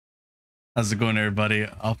How's it going, everybody?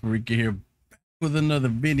 AlphaRique here with another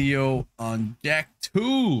video on Jak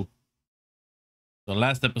II. So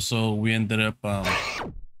last episode we ended up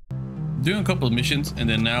doing a couple of missions, and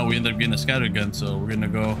then now we ended up getting a scatter gun. So we're gonna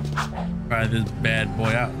go try this bad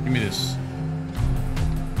boy out. Give me this.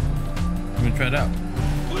 I'm gonna try it out.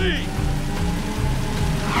 Please.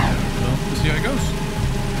 So let's see how it goes.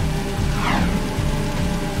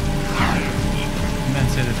 The man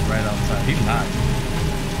said it's right outside. He lied.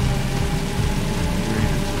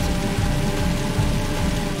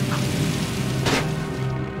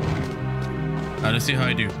 Let's see how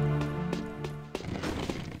I do. Hold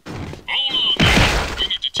on there. We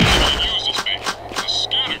need to teach you how to use this thing. The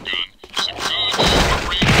scatter gun is a good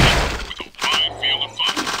short-range weapon with a wide field of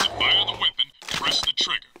fire. To fire the weapon, press the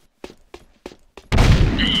trigger.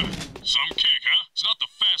 Good. Some kick, huh? It's not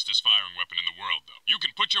the fastest firing weapon in the world, though. You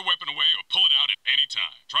can put your weapon away or pull it out at any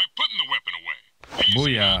time. Try putting the weapon away. Easy.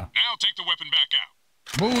 Booyah. Now take the weapon back out.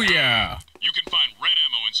 Booyah. You can find red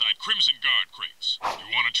ammo inside Crimson Guard crates.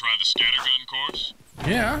 You want to try the scattergun course?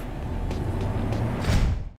 Yeah.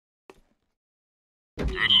 Good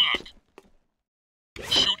luck.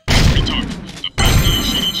 Shoot every target. The faster you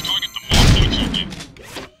shoot each target, the more points you get.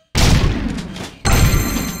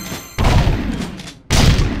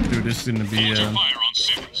 Dude, this is gonna be Hold your fire on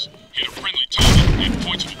cities. Hit a friendly target and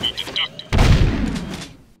points will be deducted.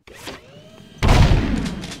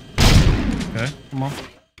 okay, come on.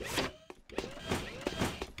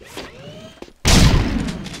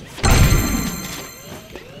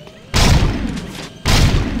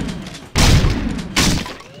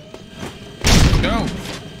 Go!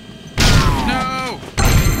 No!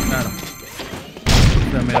 Got him.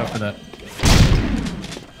 That made up for that.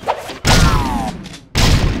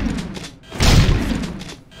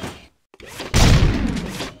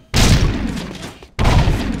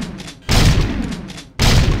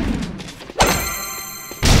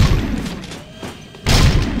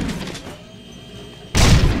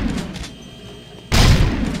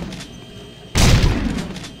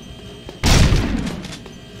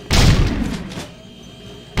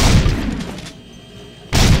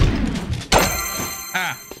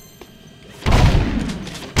 Ah!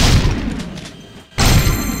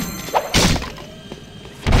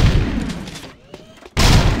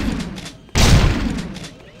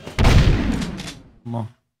 Come on.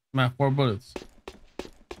 Come on, 4 bullets.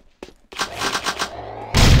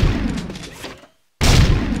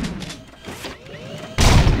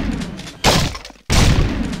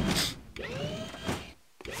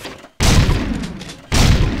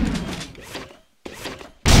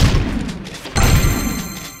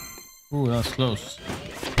 Ooh, that was close.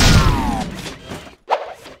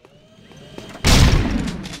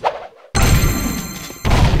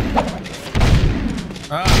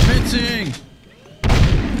 Ah, missing!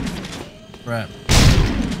 Crap.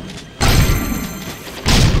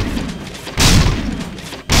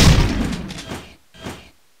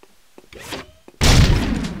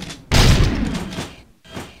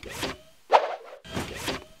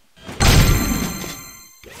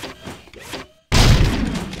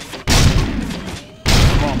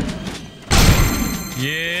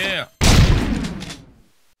 Yeah.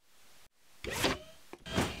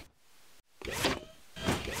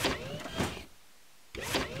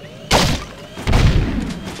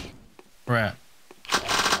 Crap.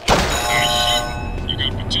 You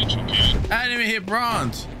got potential, kid. I didn't even hit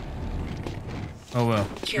bronze. Oh well.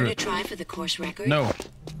 Care to try for the course record? No.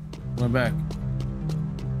 Went back.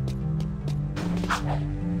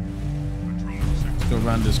 Let's go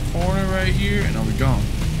around this corner right here and I'll be gone.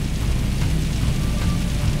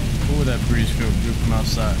 Ooh, that breeze feels good from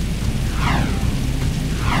outside.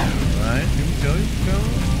 Alright, here we go,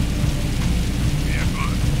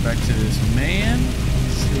 Back to this man.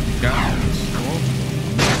 Let's see what he got in store.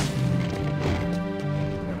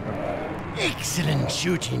 Excellent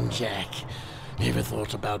shooting, Jak. Ever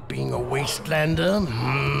thought about being a wastelander?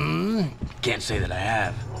 Can't say that I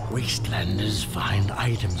have. Wastelanders find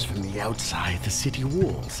items from the outside the city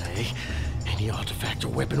walls, eh? Any artifact or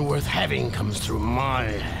weapon worth having comes through my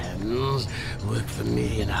hands. Work for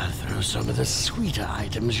me and I'll throw some of the sweeter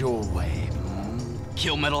items your way.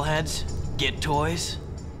 Kill metalheads? Get toys?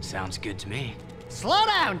 Sounds good to me. Slow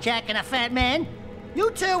down, Jak and a fat man.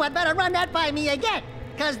 You two had better run that by me again,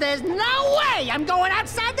 because there's no way I'm going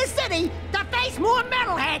outside the city to face more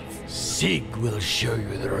metalheads. Sig will show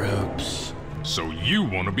you the ropes. So you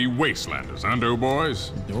want to be wastelanders, huh,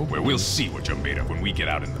 doughboys? Well, we'll see what you're made of when we get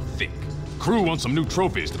out in the thick. Crew wants some new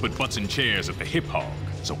trophies to put butts in chairs at the hip hog,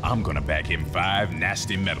 so I'm gonna bag him 5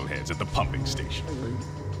 nasty metalheads at the pumping station.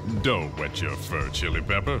 Don't wet your fur, Chili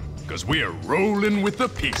Pepper, because we're rolling with the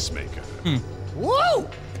Peacemaker. Woo!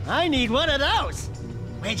 I need one of those.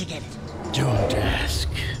 Where'd you get it? Don't ask.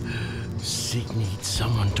 Sig needs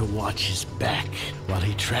someone to watch his back while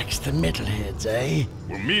he tracks the metalheads, eh?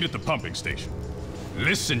 We'll meet at the pumping station.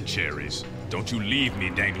 Listen, Cherries. Don't you leave me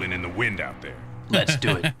dangling in the wind out there. Let's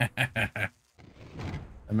do it. That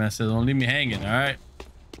man says, don't leave me hanging, all right?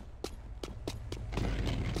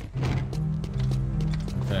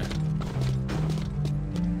 Okay.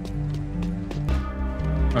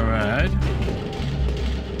 All right.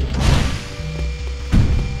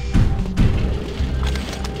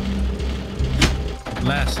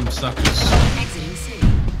 Blast some suckers. Exiting city.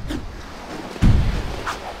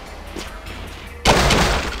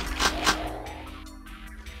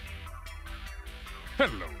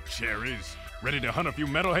 Hello, Cherries. Ready to hunt a few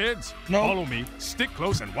metalheads? No. Follow me, stick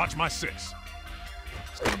close, and watch my sis.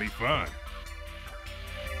 It's gonna be fun.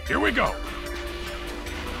 Here we go.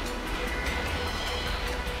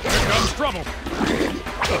 Here comes trouble.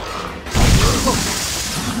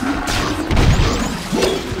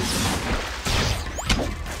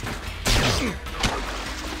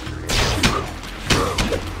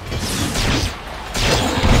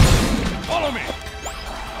 Follow me.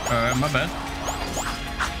 All right, my bad.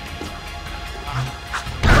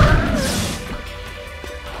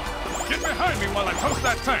 Get behind me while I toast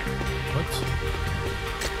that tank. What?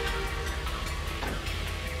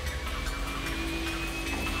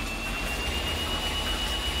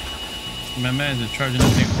 My man's just charging that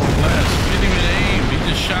thing full blast. He didn't even aim. He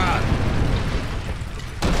just shot.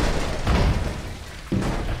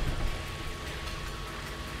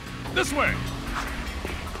 This way.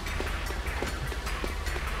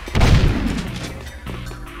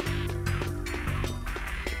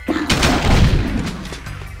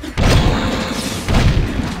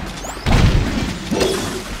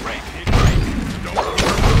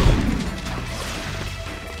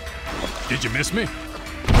 Did you miss me?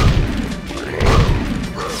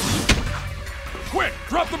 Quick,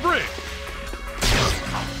 drop the bridge!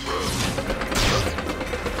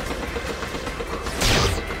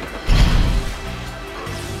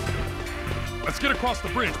 Let's get across the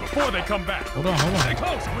bridge before they come back. Hold on. Stay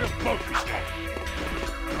close and we'll both be dead.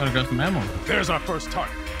 Gotta grab some ammo. There's our first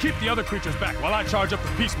target. Keep the other creatures back while I charge up the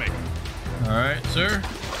Peacemaker. All right, sir.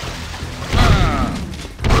 Ah.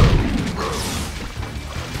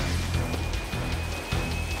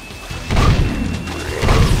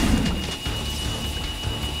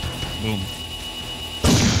 Boom.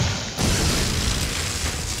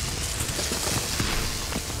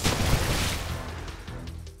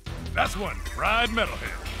 That's one fried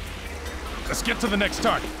metalhead. Let's get to the next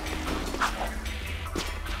target.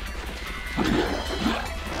 Take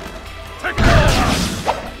it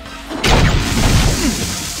out!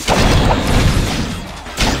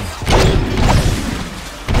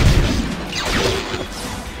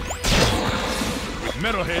 With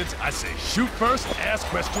metalheads, I say shoot first, ask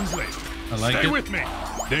questions later. I like Stay it. with me.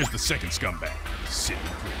 There's the second scumbag. Sit.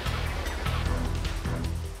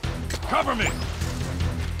 Cover me.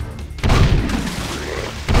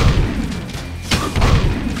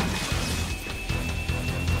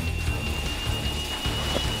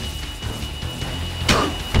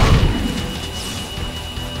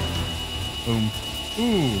 Boom.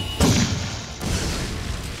 Ooh.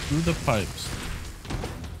 Through the pipes.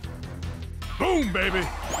 Boom, baby.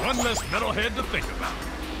 One less metalhead to think about.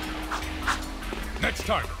 Next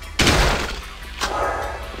target.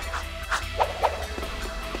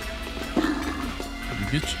 Let me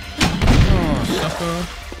get you. Oh, sucker.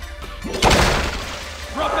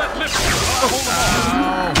 Drop that lip. Hold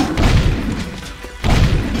on.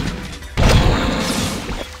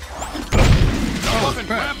 Jump up and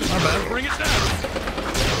crap. grab the My bad. and bring it down.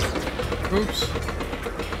 Oops.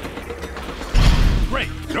 Great.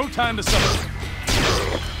 No time to celebrate.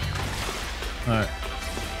 All right.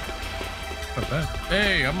 Not bad.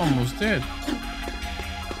 Hey, I'm almost dead.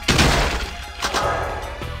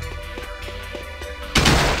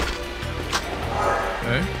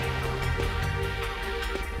 Okay.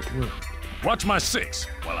 Watch my six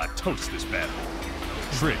while I toast this bad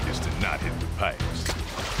boy. Trick is to not hit the pipes.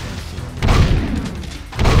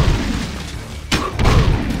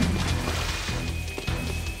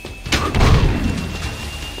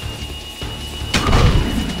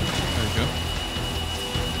 There you go.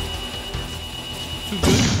 Too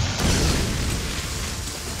good.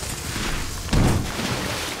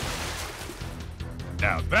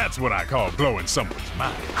 Now that's what I call blowing someone's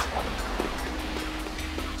mind.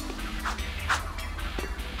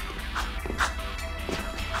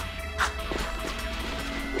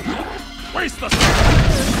 Waste the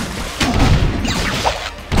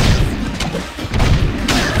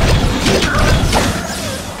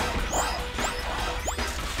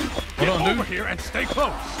over here and stay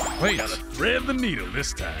close. Wait. Gotta thread the needle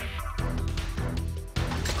this time.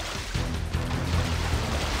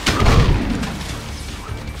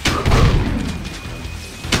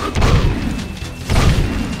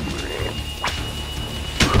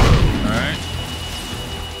 Alright.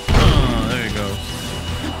 Oh, there he goes.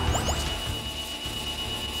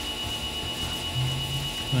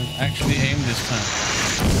 Let's actually aim this time.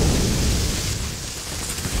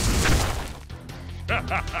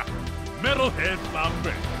 Metalhead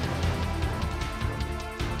flambe.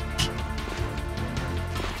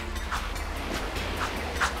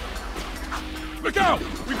 Look out!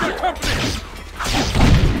 We've got company!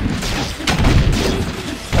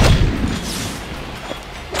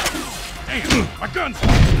 Damn, my guns!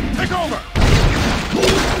 Take over!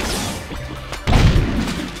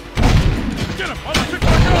 Get him! I'll fix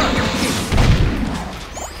my gun!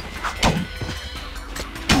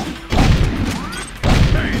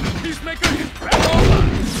 Hey, the Peacemaker is back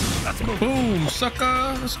online! Let's move! Boom, sucker.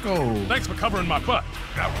 Let's go. Thanks for covering my butt.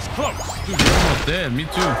 That was close. Dude, you're almost dead. Me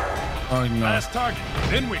too. Oh, no. Last target,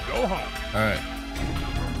 then we go home. All right.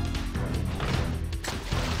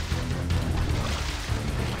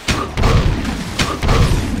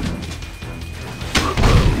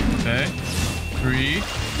 Okay. 3,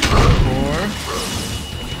 4,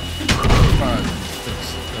 5,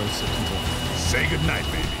 6. That was 6 and 7. Say goodnight,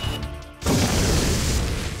 baby.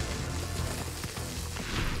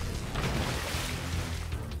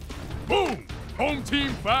 Boom! Home team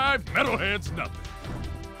 5, Metalheads nothing.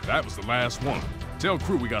 That was the last one. Tell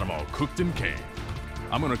crew we got them all cooked and canned.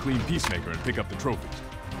 I'm gonna clean Peacemaker and pick up the trophies.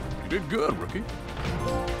 You did good, rookie.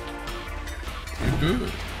 You're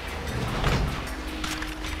good.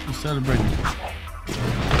 We're celebrating.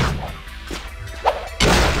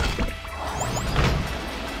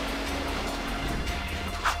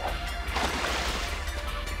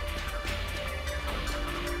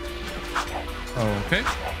 Okay.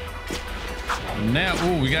 Now,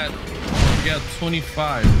 oh, we got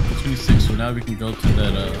 25, 26. So now we can go to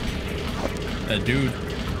that dude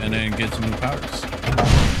and then get some new powers.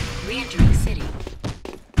 Re-entering the city.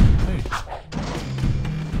 Hey.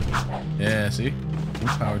 Yeah, see? New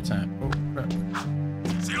power time. Oh, crap.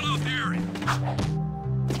 Seal off the area.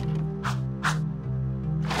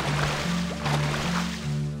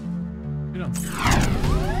 You know.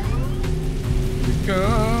 Here we go.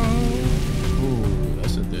 Ooh,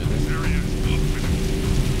 that's a dead end.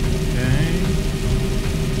 Okay.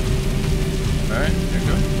 Alright, there you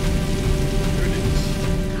go. There it is.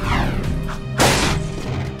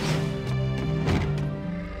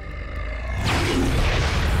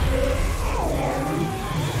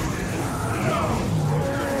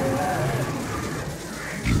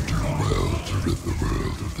 You do well to rid the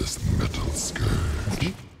world of this metal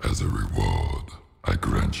scourge. As a reward, I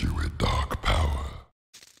grant you a dark power.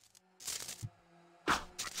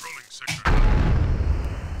 Patrolling sector.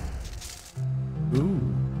 Ooh.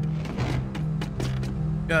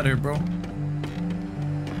 Get out of here, bro.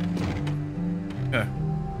 Okay.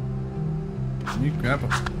 Let me grab him.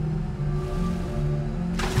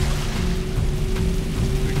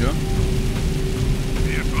 There we go.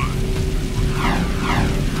 Be advised.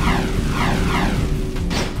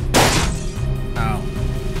 Ow.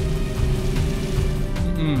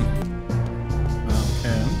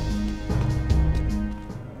 Okay.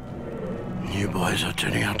 You boys are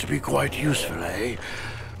turning out to be quite useful, eh?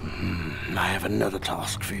 I have another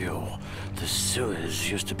task for you. The sewers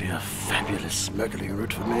used to be a fabulous smuggling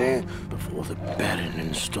route for me before the Baron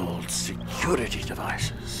installed security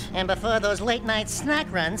devices. And before those late-night snack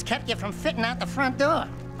runs kept you from fitting out the front door.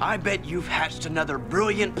 I bet you've hatched another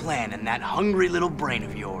brilliant plan in that hungry little brain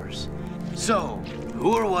of yours. So,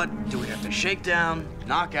 who or what do we have to shake down,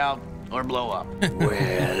 knock out, or blow up?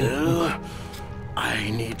 Well, I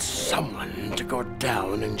need someone to go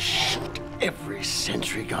down and shoot every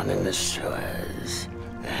sentry gun in the sewers.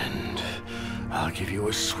 And I'll give you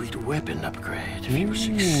a sweet weapon upgrade if you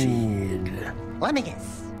succeed. Let me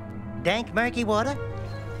guess. Dank murky water?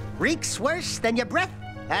 Reeks worse than your breath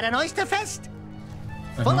at an oyster fest?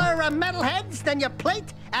 Fuller of metalheads than your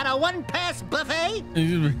plate at a one-pass buffet?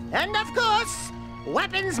 And of course,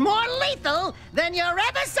 weapons more lethal than your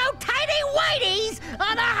ever-so-tiny whiteys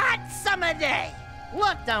on a hot summer day.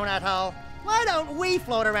 Look, Donut Hole, why don't we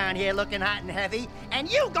float around here looking hot and heavy, and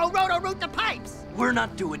you go roto-root the pipes? We're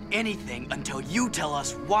not doing anything until you tell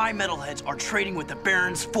us why metalheads are trading with the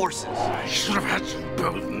Baron's forces. I should have had you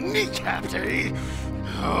both kneecapped, eh?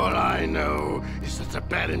 All I know is that the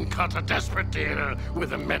Baron cut a desperate deal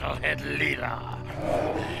with the metalhead leader.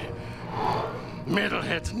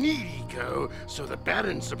 Metalheads need eco, so the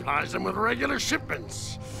Baron supplies them with regular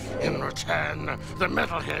shipments. In return, the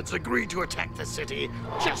Metalheads agree to attack the city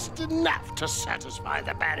just enough to satisfy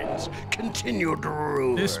the Baron's continued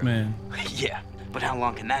rule. This man. Yeah, but how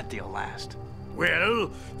long can that deal last?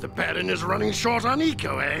 Well, the Baron is running short on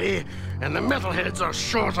eco, eh? And the Metalheads are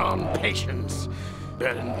short on patience.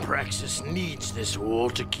 Baron Praxis needs this wall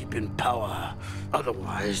to keep in power.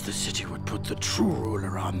 Otherwise, the city would put the true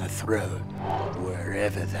ruler on the throne,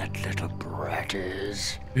 wherever that little brat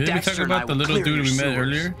is. Did we talk about the little dude we met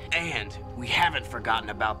earlier? And we haven't forgotten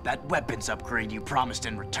about that weapons upgrade you promised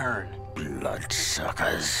in return.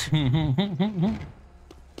 Bloodsuckers.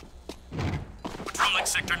 Patrolling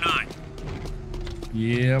Sector 9.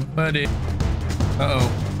 Yeah, buddy. Uh-oh.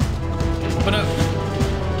 Open up.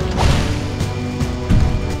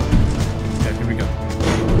 Okay, here we go.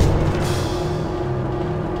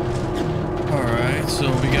 Alright, so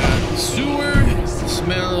we got sewer,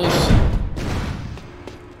 smells,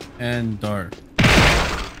 and dark.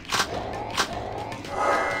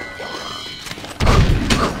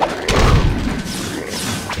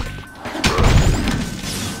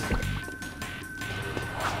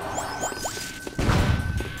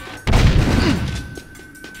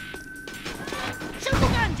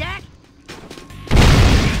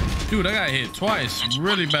 Dude, I got hit twice.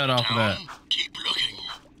 Really bad off of that. Keep looking.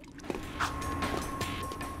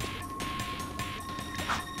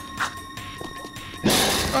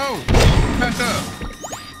 Oh, back up.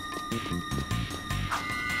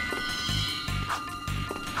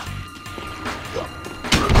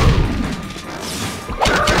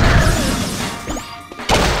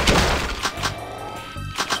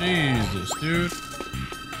 Jesus, dude.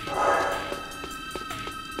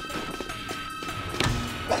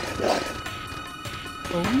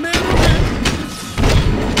 Oh man!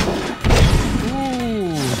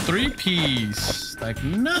 Ooh, 3-piece. Like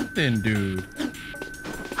nothing, dude.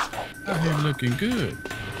 Out here looking good.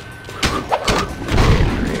 Oh,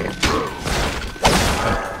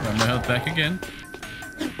 got my health back again.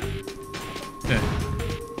 Okay.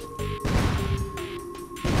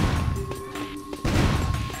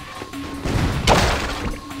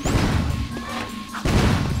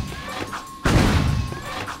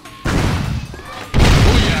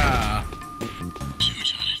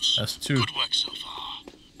 That's 2. Good work so far.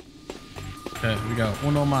 Okay, we got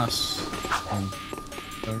uno más.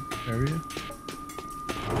 Area.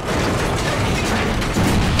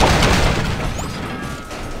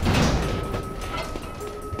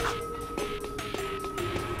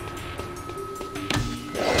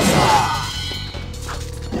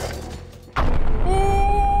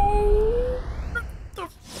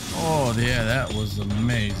 Oh yeah, that was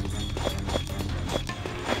amazing.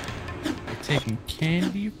 Taking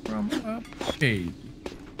candy from a page.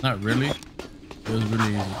 Not really. It was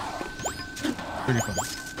really easy. Pretty fun.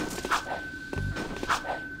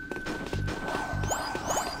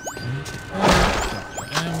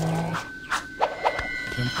 Ammo.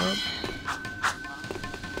 Jump up.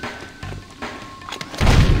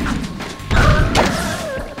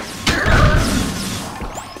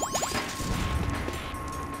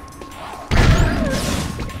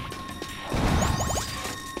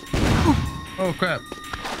 Oh crap.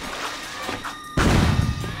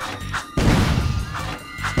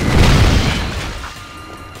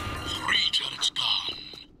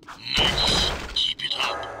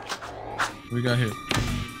 We got hit.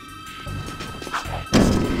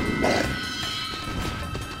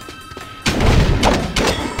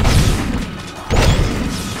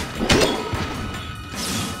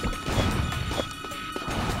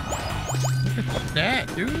 Look at that,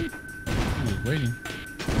 dude. He was waiting.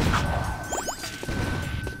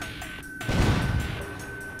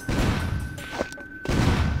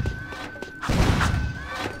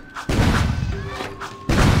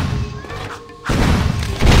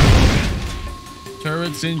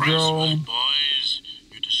 Turret syndrome. Boys,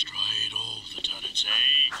 you destroyed all the turrets, eh?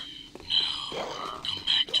 Now, come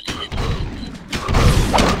back to the epilogue.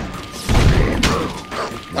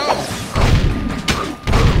 Oh!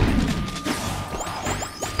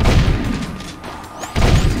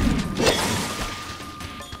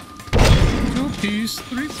 2-piece,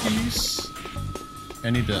 3-piece. I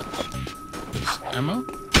need that. This ammo.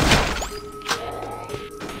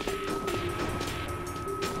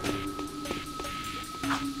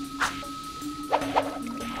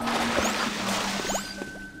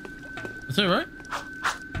 That's it, right?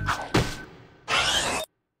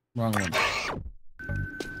 Wrong one.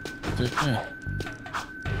 That's it, yeah.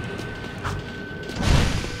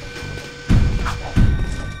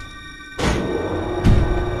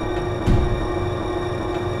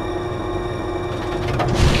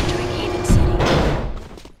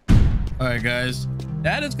 right, guys,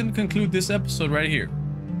 that is going to conclude this episode right here.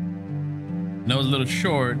 That was a little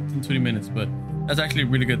short, 20 minutes, but that's actually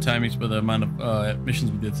really good timings for the amount of missions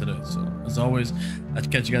we did today. So as always, I'll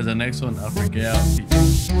catch you guys on the next one. AlphaRique out.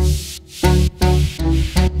 Peace.